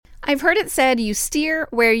I've heard it said you steer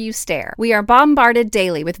where you stare. We are bombarded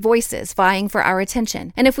daily with voices vying for our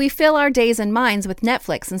attention. And if we fill our days and minds with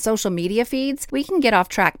Netflix and social media feeds, we can get off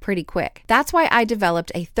track pretty quick. That's why I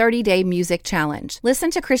developed a 30-day music challenge.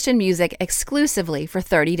 Listen to Christian music exclusively for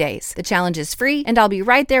 30 days. The challenge is free, and I'll be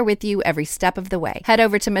right there with you every step of the way. Head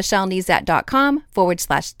over to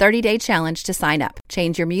michellenezat.com/30-day challenge to sign up.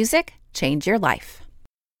 Change your music, change your life.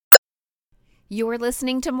 You're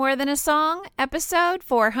listening to More Than a Song, episode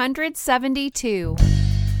 472.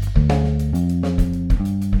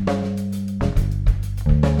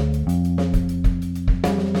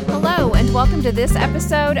 Hello, and welcome to this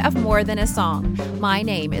episode of More Than a Song. My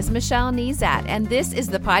name is Michelle Nezat, and this is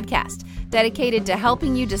the podcast dedicated to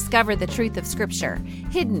helping you discover the truth of Scripture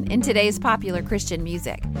hidden in today's popular Christian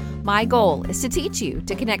music. My goal is to teach you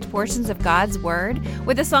to connect portions of God's Word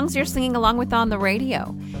with the songs you're singing along with on the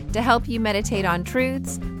radio, to help you meditate on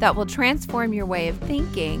truths that will transform your way of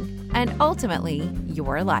thinking and ultimately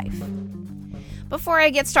your life. Before I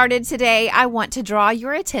get started today, I want to draw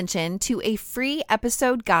your attention to a free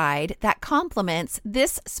episode guide that complements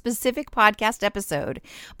this specific podcast episode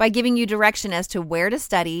by giving you direction as to where to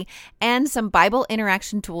study and some Bible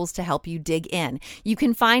interaction tools to help you dig in. You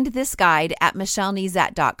can find this guide at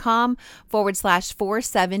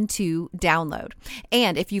michellenezat.com/472 download.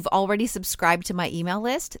 And if you've already subscribed to my email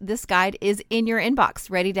list, this guide is in your inbox,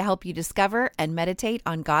 ready to help you discover and meditate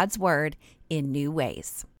on God's Word in new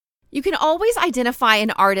ways. You can always identify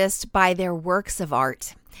an artist by their works of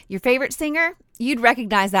art. Your favorite singer? You'd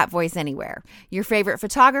recognize that voice anywhere. Your favorite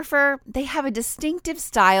photographer? They have a distinctive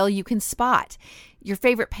style you can spot. Your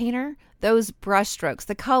favorite painter? Those brushstrokes,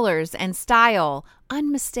 the colors and style,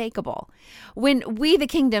 unmistakable. When We the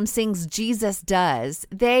Kingdom sings Jesus Does,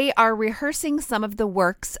 they are rehearsing some of the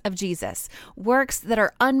works of Jesus, works that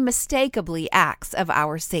are unmistakably acts of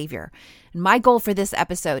our Savior. And my goal for this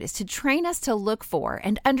episode is to train us to look for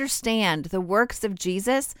and understand the works of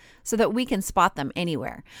Jesus so that we can spot them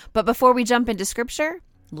anywhere. But before we jump into Scripture,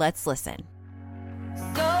 let's listen.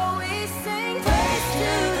 So we sing praise to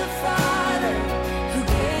the Father who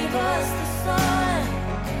gave us the Son.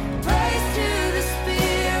 Praise to the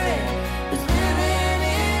Spirit who's living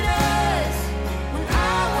in us. When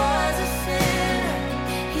I was a sinner,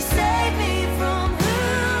 He saved me from who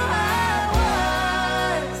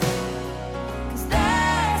I was. 'Cause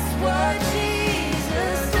that's what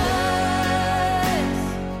Jesus does.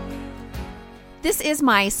 This is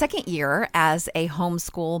my second year as a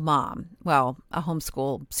homeschool mom. Well, a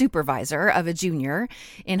homeschool supervisor of a junior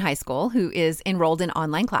in high school who is enrolled in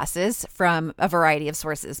online classes from a variety of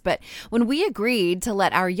sources. But when we agreed to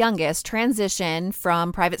let our youngest transition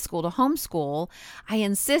from private school to homeschool, I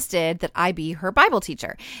insisted that I be her Bible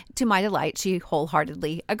teacher. To my delight, she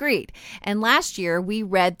wholeheartedly agreed. And last year, we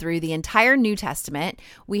read through the entire New Testament.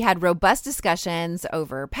 We had robust discussions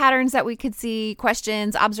over patterns that we could see,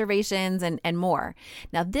 questions, observations, and more.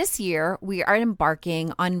 Now, this year, we are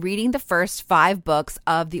embarking on reading the first 5 books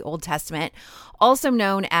of the Old Testament, also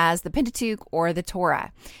known as the Pentateuch or the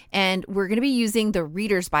Torah. And we're going to be using the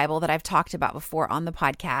Reader's Bible that I've talked about before on the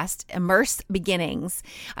podcast, Immerse Beginnings.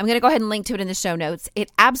 I'm going to go ahead and link to it in the show notes.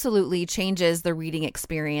 It absolutely changes the reading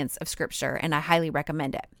experience of Scripture, and I highly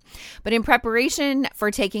recommend it. But in preparation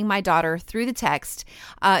for taking my daughter through the text,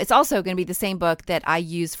 it's also going to be the same book that I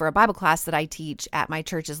use for a Bible class that I teach at my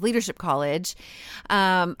church's leadership college.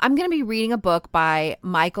 I'm going to be reading a book by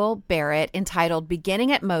Michael Barrett entitled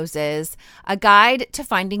Beginning at Moses, A Guide to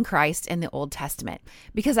Finding Christ in the Old Testament,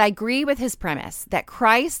 because I agree with his premise that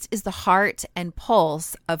Christ is the heart and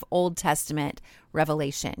pulse of Old Testament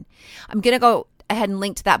revelation. I'm going to go ahead and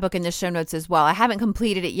link to that book in the show notes as well. I haven't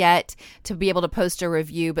completed it yet to be able to post a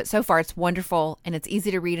review, but so far it's wonderful and it's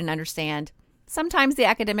easy to read and understand. Sometimes the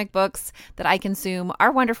academic books that I consume are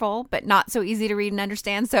wonderful, but not so easy to read and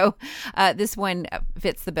understand. So this one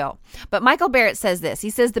fits the bill. But Michael Barrett says this. He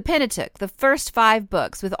says, the Pentateuch, the first 5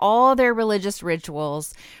 books with all their religious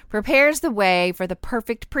rituals, prepares the way for the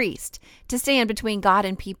perfect priest to stand between God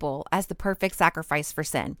and people as the perfect sacrifice for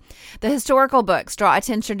sin. The historical books draw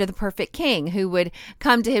attention to the perfect king who would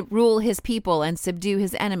come to rule his people and subdue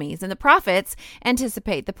his enemies. And the prophets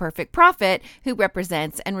anticipate the perfect prophet who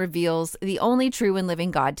represents and reveals the only true and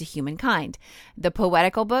living God to humankind. The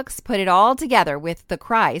poetical books put it all together with the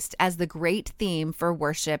Christ as the great theme for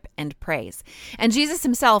worship and praise. And Jesus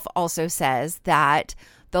himself also says that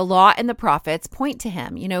the law and the prophets point to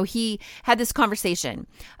him. You know, he had this conversation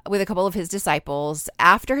with a couple of his disciples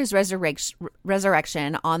after his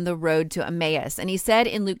resurrection on the road to Emmaus. And he said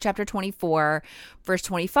in Luke chapter 24, verse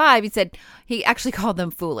 25, he actually called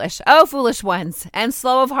them foolish. Oh, foolish ones, and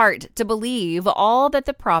slow of heart to believe all that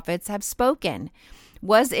the prophets have spoken.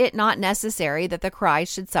 Was it not necessary that the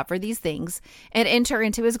Christ should suffer these things and enter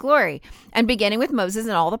into his glory? And beginning with Moses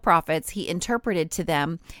and all the prophets, he interpreted to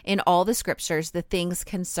them in all the scriptures the things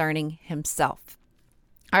concerning himself.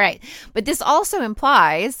 All right. But this also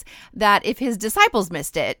implies that if his disciples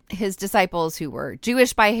missed it, his disciples who were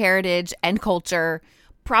Jewish by heritage and culture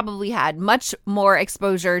probably had much more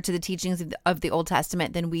exposure to the teachings of the Old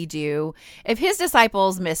Testament than we do. If his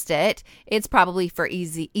disciples missed it, it's probably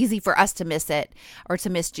easy for us to miss it or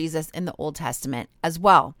to miss Jesus in the Old Testament as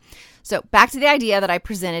well. So back to the idea that I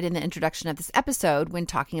presented in the introduction of this episode when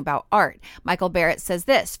talking about art. Michael Barrett says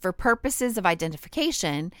this: for purposes of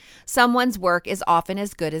identification, someone's work is often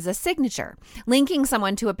as good as a signature. Linking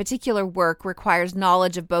someone to a particular work requires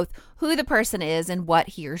knowledge of both who the person is and what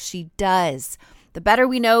he or she does. The better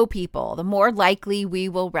we know people, the more likely we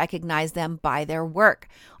will recognize them by their work.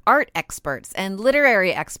 Art experts and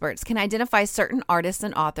literary experts can identify certain artists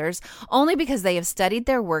and authors only because they have studied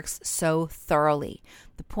their works so thoroughly.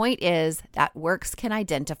 The point is that works can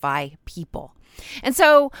identify people. And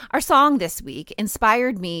so our song this week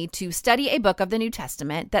inspired me to study a book of the New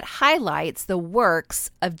Testament that highlights the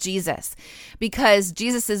works of Jesus, because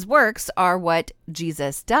Jesus's works are what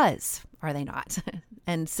Jesus does, are they not?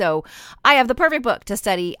 And so I have the perfect book to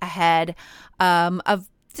study ahead of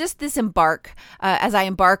just this as I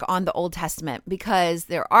embark on the Old Testament, because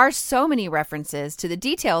there are so many references to the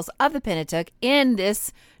details of the Pentateuch in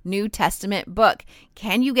this New Testament book.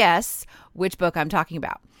 Can you guess which book I'm talking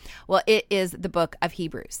about? Well, it is the book of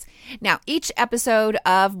Hebrews. Now, each episode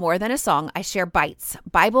of More Than a Song, I share bites,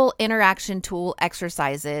 Bible interaction tool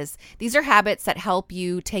exercises. These are habits that help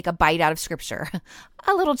you take a bite out of scripture.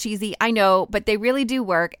 A little cheesy, I know, but they really do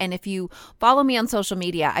work. And if you follow me on social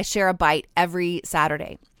media, I share a bite every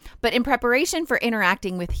Saturday. But in preparation for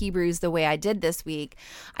interacting with Hebrews the way I did this week,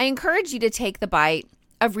 I encourage you to take the bite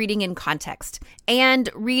of reading in context and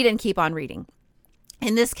read and keep on reading.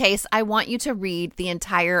 In this case, I want you to read the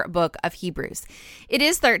entire book of Hebrews. It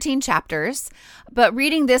is 13 chapters, but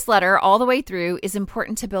reading this letter all the way through is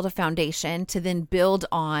important to build a foundation to then build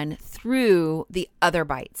on through the other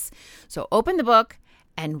bites. So open the book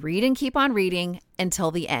and read and keep on reading until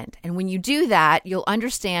the end. And when you do that, you'll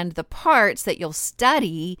understand the parts that you'll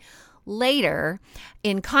study later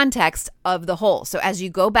in context of the whole. So as you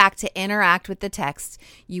go back to interact with the text,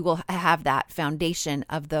 you will have that foundation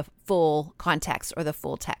of the full context or the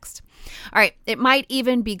full text. All right, it might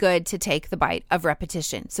even be good to take the bite of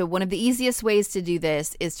repetition. So one of the easiest ways to do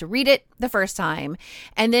this is to read it the first time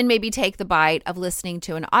and then maybe take the bite of listening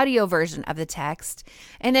to an audio version of the text,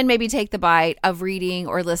 and then maybe take the bite of reading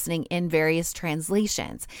or listening in various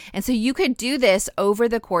translations. And so you could do this over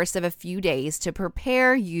the course of a few days to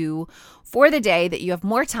prepare you for the day that you have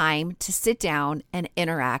more time to sit down and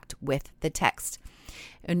interact with the text.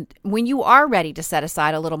 And when you are ready to set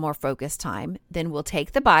aside a little more focused time, then we'll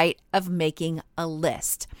take the bite of making a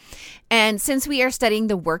list. And since we are studying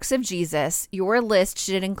the works of Jesus, your list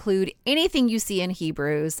should include anything you see in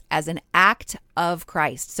Hebrews as an act of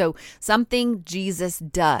Christ. So something Jesus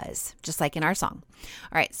does, just like in our song.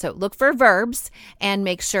 All right, so look for verbs and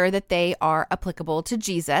make sure that they are applicable to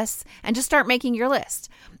Jesus, and just start making your list.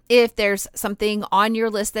 If there's something on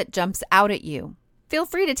your list that jumps out at you, feel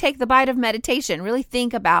free to take the bite of meditation. Really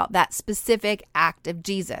think about that specific act of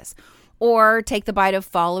Jesus. Or take the bite of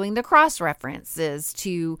following the cross references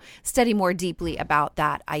to study more deeply about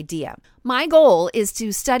that idea. My goal is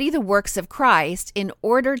to study the works of Christ in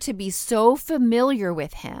order to be so familiar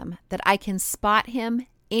with him that I can spot him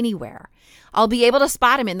anywhere. I'll be able to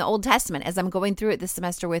spot him in the Old Testament as I'm going through it this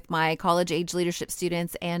semester with my college-age leadership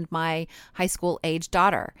students and my high school-age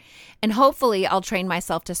daughter. And hopefully I'll train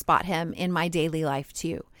myself to spot him in my daily life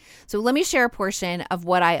too. So let me share a portion of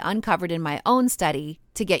what I uncovered in my own study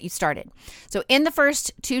to get you started. So in the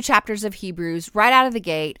first 2 chapters of Hebrews, right out of the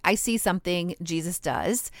gate, I see something Jesus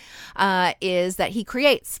does, is that he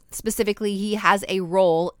creates. Specifically, he has a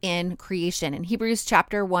role in creation. In Hebrews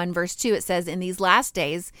chapter 1, verse 2, it says, "In these last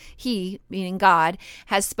days, he," meaning God,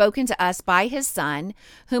 "has spoken to us by his Son,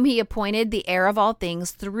 whom he appointed the heir of all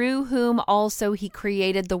things, through whom also he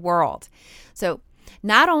created the world." So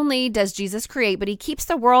not only does Jesus create, but he keeps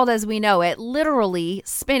the world as we know it literally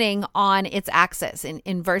spinning on its axis.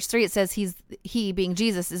 In verse 3, it says he, being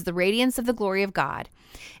Jesus, is the radiance of the glory of God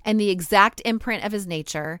and the exact imprint of his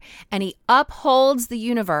nature, and he upholds the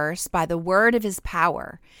universe by the word of his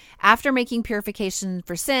power. After making purification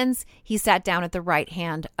for sins, he sat down at the right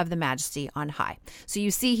hand of the Majesty on high. So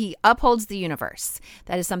you see, he upholds the universe.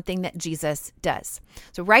 That is something that Jesus does.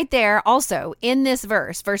 So right there, also in this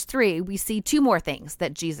verse 3, we see two more things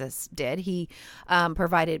that Jesus did. He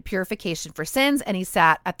provided purification for sins, and he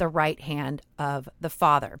sat at the right hand of the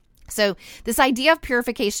Father. So this idea of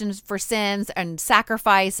purification for sins and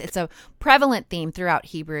sacrifice, it's a prevalent theme throughout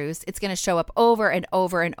Hebrews. It's going to show up over and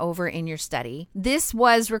over and over in your study. This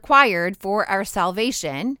was required for our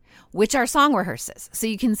salvation, which our song rehearses. So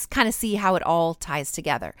you can kind of see how it all ties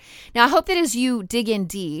together. Now, I hope that as you dig in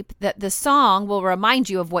deep, that the song will remind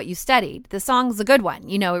you of what you studied. The song's a good one.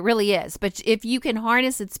 It really is. But if you can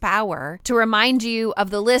harness its power to remind you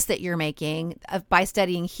of the list that you're making by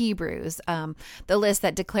studying Hebrews, the list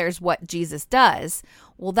that declares what Jesus does,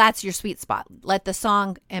 well, that's your sweet spot. Let the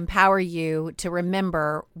song empower you to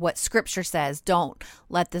remember what Scripture says. Don't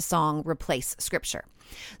let the song replace Scripture.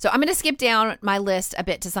 So I'm going to skip down my list a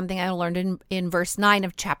bit to something I learned in verse 9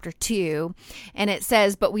 of chapter 2. And it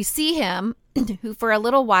says, "But we see him who for a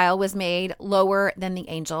little while was made lower than the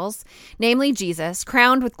angels, namely Jesus,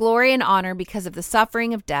 crowned with glory and honor because of the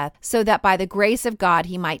suffering of death, so that by the grace of God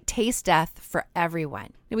he might taste death for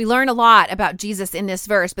everyone." Now, we learn a lot about Jesus in this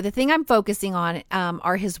verse, but the thing I'm focusing on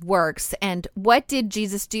are his works. And what did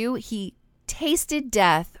Jesus do? He tasted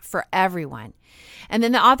death for everyone. And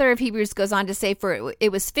then the author of Hebrews goes on to say, "For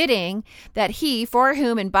it was fitting that he, for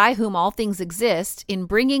whom and by whom all things exist, in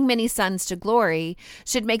bringing many sons to glory,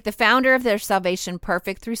 should make the founder of their salvation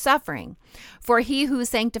perfect through suffering. For he who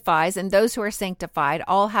sanctifies and those who are sanctified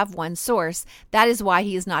all have one source. That is why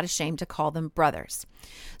he is not ashamed to call them brothers."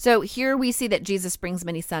 So here we see that Jesus brings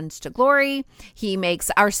many sons to glory. He makes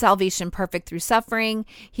our salvation perfect through suffering.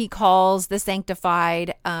 He calls the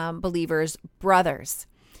sanctified believers brothers.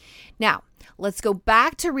 Now, let's go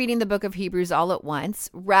back to reading the book of Hebrews all at once,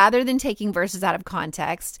 rather than taking verses out of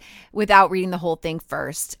context without reading the whole thing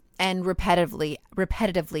first and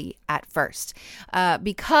repetitively at first.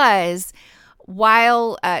 Because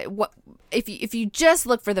while if you just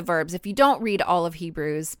look for the verbs, if you don't read all of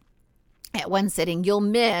Hebrews at one sitting, you'll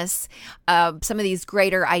miss some of these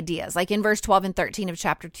greater ideas. Like in verse 12 and 13 of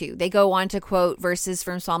chapter 2, they go on to quote verses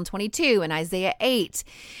from Psalm 22 and Isaiah 8.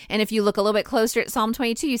 And if you look a little bit closer at Psalm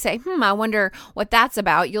 22, you say, I wonder what that's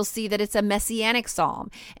about. You'll see that it's a messianic psalm.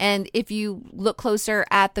 And if you look closer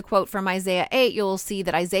at the quote from Isaiah 8, you'll see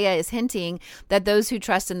that Isaiah is hinting that those who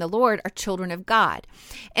trust in the Lord are children of God.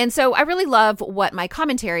 And so I really love what my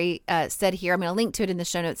commentary said here. I'm going to link to it in the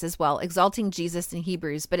show notes as well, Exalting Jesus in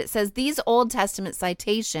Hebrews. But it says, these Old Testament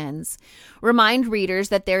citations remind readers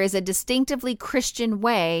that there is a distinctively Christian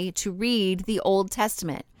way to read the Old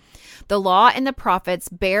Testament. The law and the prophets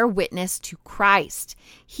bear witness to Christ.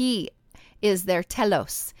 He is their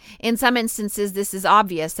telos. In some instances, this is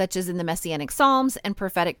obvious, such as in the Messianic Psalms and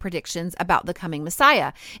prophetic predictions about the coming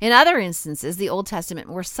Messiah. In other instances, the Old Testament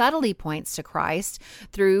more subtly points to Christ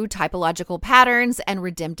through typological patterns and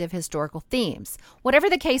redemptive historical themes. Whatever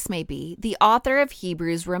the case may be, the author of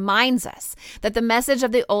Hebrews reminds us that the message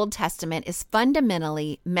of the Old Testament is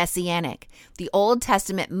fundamentally messianic. The Old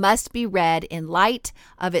Testament must be read in light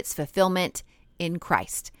of its fulfillment in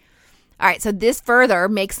Christ. All right, so this further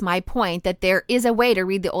makes my point that there is a way to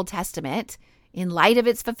read the Old Testament in light of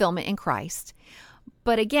its fulfillment in Christ.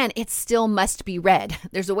 But again, it still must be read.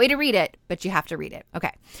 There's a way to read it, but you have to read it.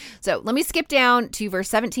 Okay, so let me skip down to verse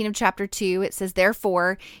 17 of chapter 2. It says,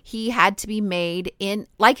 therefore, he had to be made in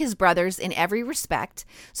like his brothers in every respect,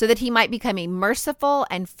 so that he might become a merciful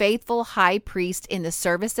and faithful high priest in the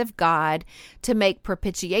service of God to make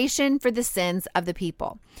propitiation for the sins of the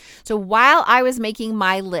people. So while I was making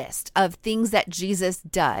my list of things that Jesus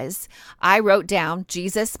does, I wrote down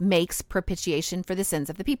Jesus makes propitiation for the sins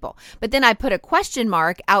of the people. But then I put a question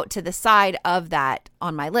mark out to the side of that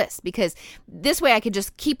on my list, because this way I could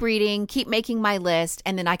just keep reading, keep making my list,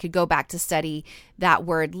 and then I could go back to study that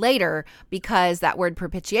word later, because that word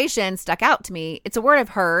propitiation stuck out to me. It's a word I've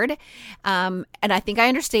heard, and I think I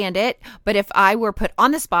understand it, but if I were put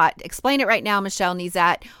on the spot, explain it right now, Michelle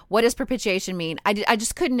Nezat, what does propitiation mean? I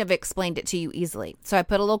just couldn't have explained it to you easily. So I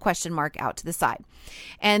put a little question mark out to the side.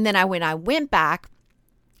 And then when I went back,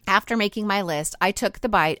 after making my list, I took the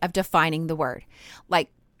bite of defining the word. Like,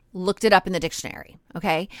 looked it up in the dictionary.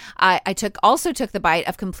 Okay. I also took the bite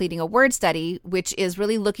of completing a word study, which is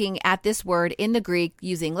really looking at this word in the Greek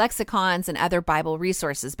using lexicons and other Bible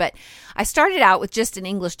resources. But I started out with just an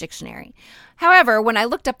English dictionary. However, when I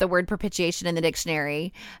looked up the word propitiation in the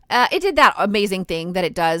dictionary, it did that amazing thing that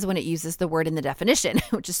it does when it uses the word in the definition,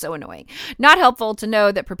 which is so annoying. Not helpful to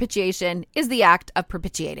know that propitiation is the act of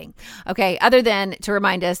propitiating. Okay. Other than to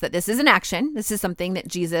remind us that this is an action. This is something that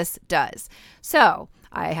Jesus does. So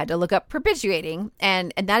I had to look up propitiating,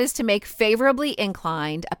 and that is to make favorably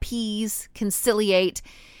inclined, appease, conciliate.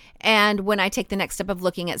 And when I take the next step of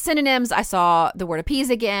looking at synonyms, I saw the word appease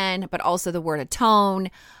again, but also the word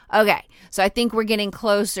atone. Okay, so I think we're getting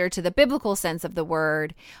closer to the biblical sense of the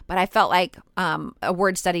word, but I felt like a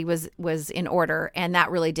word study was in order, and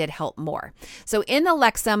that really did help more. So in the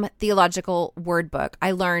Lexham Theological Word Book,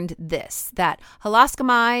 I learned this, that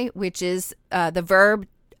hilaskomai, which is the verb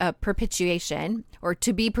propitiation, or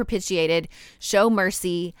to be propitiated, show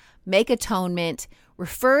mercy, make atonement,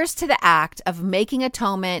 refers to the act of making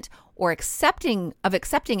atonement or accepting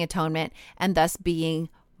atonement, and thus being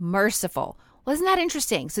merciful. Well, isn't that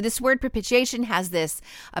interesting? So this word propitiation has this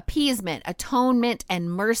appeasement, atonement,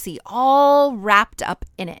 and mercy all wrapped up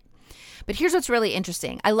in it. But here's what's really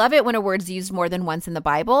interesting. I love it when a word's used more than once in the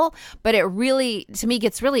Bible, but it really, to me,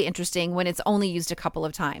 gets really interesting when it's only used a couple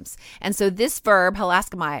of times. And so this verb,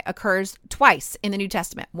 hilaskomai, occurs twice in the New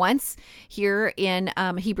Testament. Once here in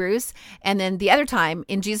Hebrews, and then the other time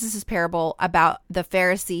in Jesus' parable about the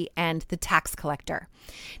Pharisee and the tax collector.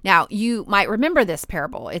 Now, you might remember this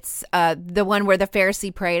parable. It's the one where the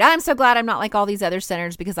Pharisee prayed, "I'm so glad I'm not like all these other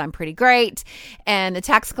sinners because I'm pretty great." And the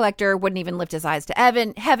tax collector wouldn't even lift his eyes to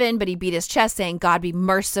heaven, but he beat his chest saying, "God, be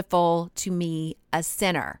merciful to me, a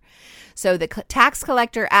sinner." So the tax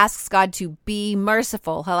collector asks God to be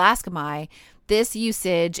merciful, hilaskomai. This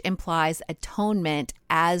usage implies atonement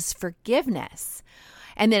as forgiveness.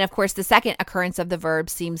 And then, of course, the second occurrence of the verb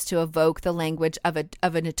seems to evoke the language of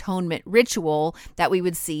an atonement ritual that we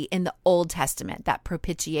would see in the Old Testament, that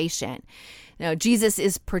propitiation. Now, Jesus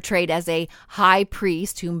is portrayed as a high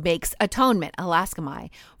priest who makes atonement, hilaskomai,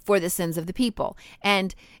 for the sins of the people.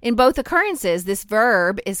 And in both occurrences, this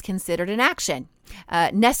verb is considered an action,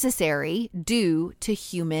 necessary due to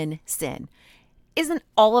human sin. Isn't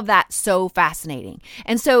all of that so fascinating?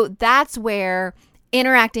 And so that's where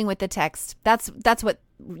interacting with the text, that's what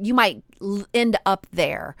you might end up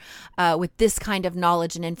there with this kind of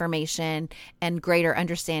knowledge and information and greater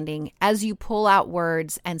understanding as you pull out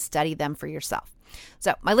words and study them for yourself.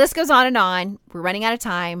 So my list goes on and on. We're running out of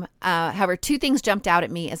time. However, two things jumped out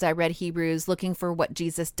at me as I read Hebrews looking for what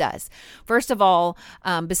Jesus does. First of all,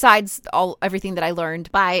 besides everything that I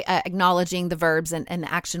learned by acknowledging the verbs and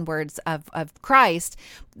the action words of Christ,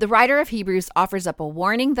 the writer of Hebrews offers up a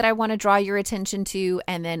warning that I want to draw your attention to,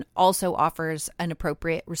 and then also offers an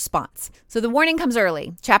appropriate response. So the warning comes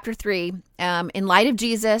early, chapter 3, in light of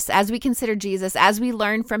Jesus, as we consider Jesus, as we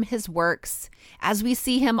learn from his works, as we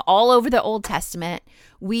see him all over the Old Testament,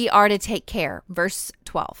 we are to take care. Verse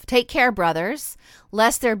 12, take care, brothers,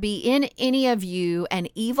 lest there be in any of you an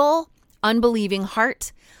evil, unbelieving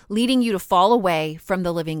heart, leading you to fall away from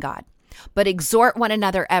the living God. But exhort one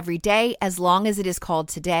another every day, as long as it is called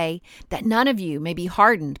today, that none of you may be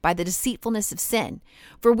hardened by the deceitfulness of sin.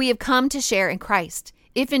 For we have come to share in Christ,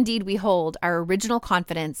 if indeed we hold our original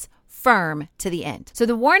confidence firm to the end. So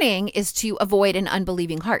the warning is to avoid an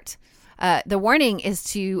unbelieving heart. The warning is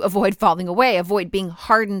to avoid falling away, avoid being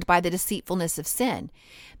hardened by the deceitfulness of sin.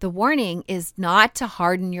 The warning is not to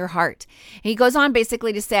harden your heart. And he goes on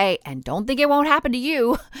basically to say, and don't think it won't happen to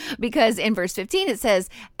you, because in verse 15 it says,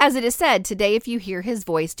 as it is said, today if you hear his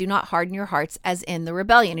voice, do not harden your hearts as in the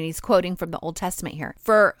rebellion. And he's quoting from the Old Testament here.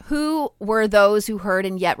 For who were those who heard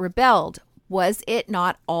and yet rebelled? Was it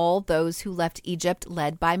not all those who left Egypt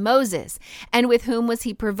led by Moses? And with whom was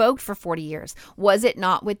he provoked for 40 years? Was it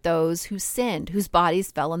not with those who sinned, whose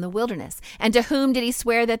bodies fell in the wilderness? And to whom did he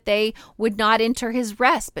swear that they would not enter his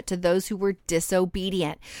rest, but to those who were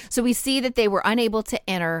disobedient? So we see that they were unable to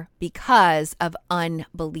enter because of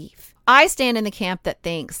unbelief. I stand in the camp that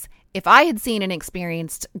thinks, if I had seen and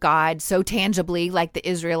experienced God so tangibly like the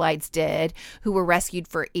Israelites did, who were rescued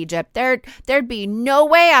for Egypt, there'd be no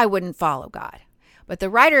way I wouldn't follow God. But the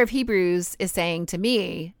writer of Hebrews is saying to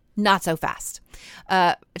me, not so fast.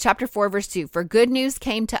 Chapter 4, verse 2, for good news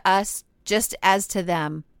came to us just as to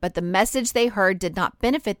them, but the message they heard did not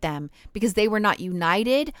benefit them because they were not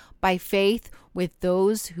united by faith with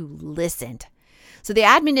those who listened. So the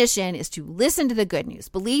admonition is to listen to the good news,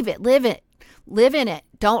 believe it, live it. Live in it.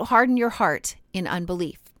 Don't harden your heart in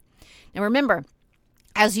unbelief. Now remember,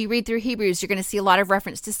 As you read through Hebrews, you're going to see a lot of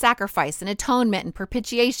reference to sacrifice and atonement and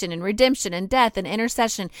propitiation and redemption and death and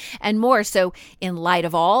intercession and more. So in light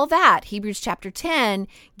of all that, Hebrews chapter 10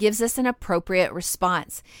 gives us an appropriate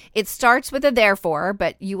response. It starts with a therefore,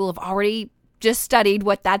 but you will have already just studied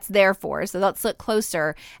what that's there for. So let's look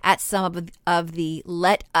closer at some of the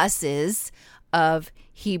let us's of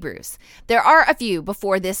Hebrews. There are a few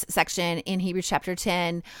before this section in Hebrews chapter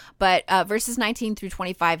 10, but verses 19 through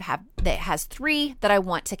 25 has three that I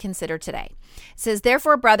want to consider today. It says,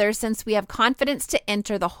 therefore, brothers, since we have confidence to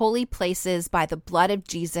enter the holy places by the blood of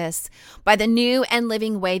Jesus, by the new and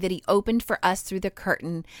living way that he opened for us through the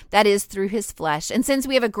curtain, that is, through his flesh, and since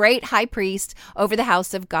we have a great high priest over the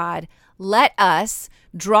house of God, let us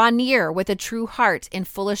draw near with a true heart in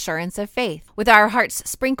full assurance of faith, with our hearts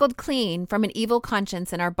sprinkled clean from an evil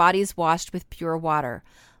conscience and our bodies washed with pure water.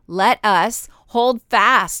 Let us hold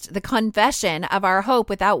fast the confession of our hope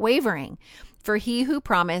without wavering, for he who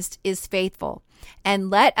promised is faithful.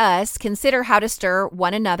 And let us consider how to stir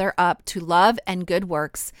one another up to love and good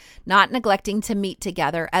works, not neglecting to meet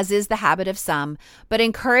together, as is the habit of some, but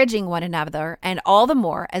encouraging one another, and all the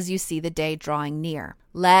more as you see the day drawing near.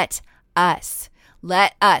 Let us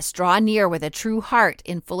draw near with a true heart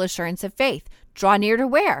in full assurance of faith. Draw near to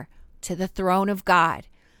where? To the throne of God.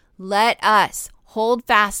 Let us hold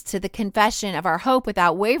fast to the confession of our hope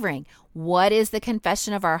without wavering. What is the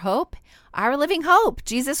confession of our hope? Our living hope,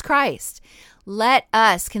 Jesus Christ. Let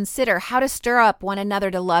us consider how to stir up one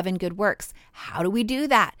another to love and good works. How do we do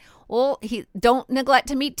that? Well, don't neglect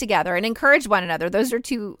to meet together and encourage one another. Those are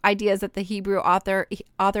two ideas that the Hebrew author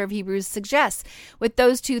of Hebrews suggests. With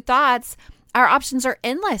those two thoughts, our options are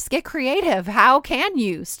endless. Get creative. How can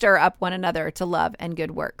you stir up one another to love and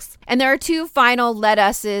good works? And there are two final let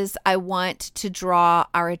us's I want to draw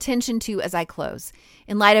our attention to as I close.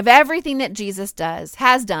 In light of everything that Jesus does,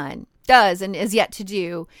 and is yet to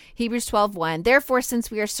do, Hebrews 12:1, therefore, since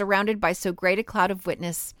we are surrounded by so great a cloud of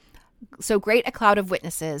witnesses,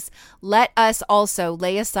 let us also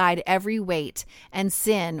lay aside every weight and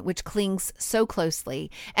sin which clings so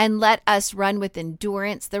closely, and let us run with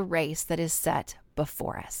endurance the race that is set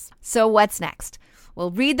before us. So what's next? Well,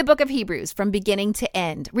 read the book of Hebrews from beginning to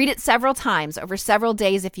end. Read it several times over several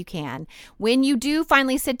days if you can. When you do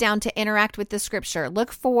finally sit down to interact with the scripture,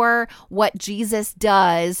 look for what Jesus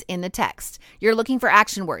does in the text. You're looking for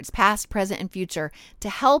action words, past, present, and future, to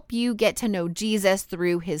help you get to know Jesus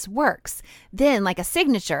through his works. Then, like a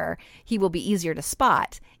signature, he will be easier to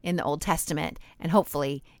spot in the Old Testament and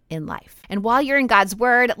hopefully in life. And while you're in God's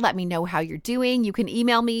word, let me know how you're doing. You can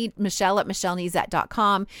email me,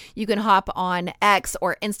 Michelle@MichelleNezat.com. You can hop on X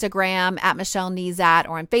or Instagram @MichelleNezat,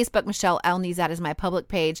 or on Facebook, Michelle L. Nezat is my public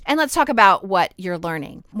page. And let's talk about what you're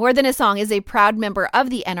learning. More Than a Song is a proud member of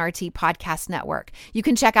the NRT Podcast Network. You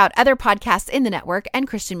can check out other podcasts in the network and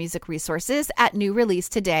Christian music resources at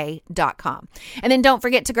newreleasetoday.com. And then don't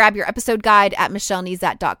forget to grab your episode guide at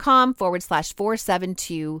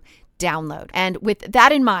MichelleNezat.com/472 download. And with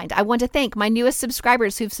that in mind, I want to thank my newest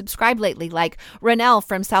subscribers who've subscribed lately, like Ronell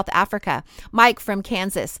from South Africa, Mike from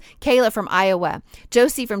Kansas, Kayla from Iowa,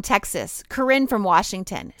 Josie from Texas, Corinne from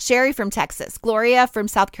Washington, Sherry from Texas, Gloria from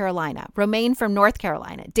South Carolina, Romaine from North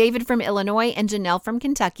Carolina, David from Illinois, and Janelle from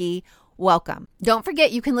Kentucky. Welcome. Don't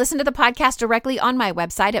forget, you can listen to the podcast directly on my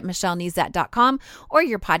website at MichelleNezat.com or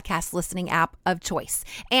your podcast listening app of choice.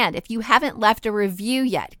 And if you haven't left a review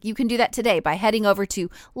yet, you can do that today by heading over to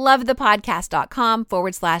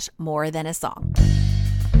lovethepodcast.com/more than a song.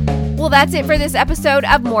 Well, that's it for this episode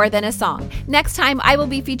of More Than a Song. Next time, I will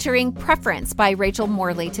be featuring Preference by Rachel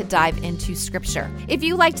Morley to dive into scripture. If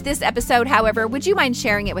you liked this episode, however, would you mind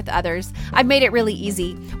sharing it with others? I've made it really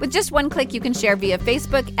easy. With just one click, you can share via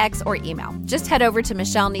Facebook, X, or email. Just head over to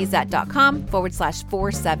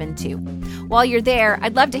MichelleNezat.com/472. While you're there,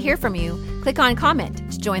 I'd love to hear from you. Click on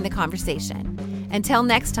comment to join the conversation. Until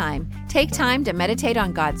next time, take time to meditate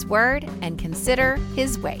on God's word and consider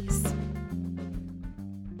his ways.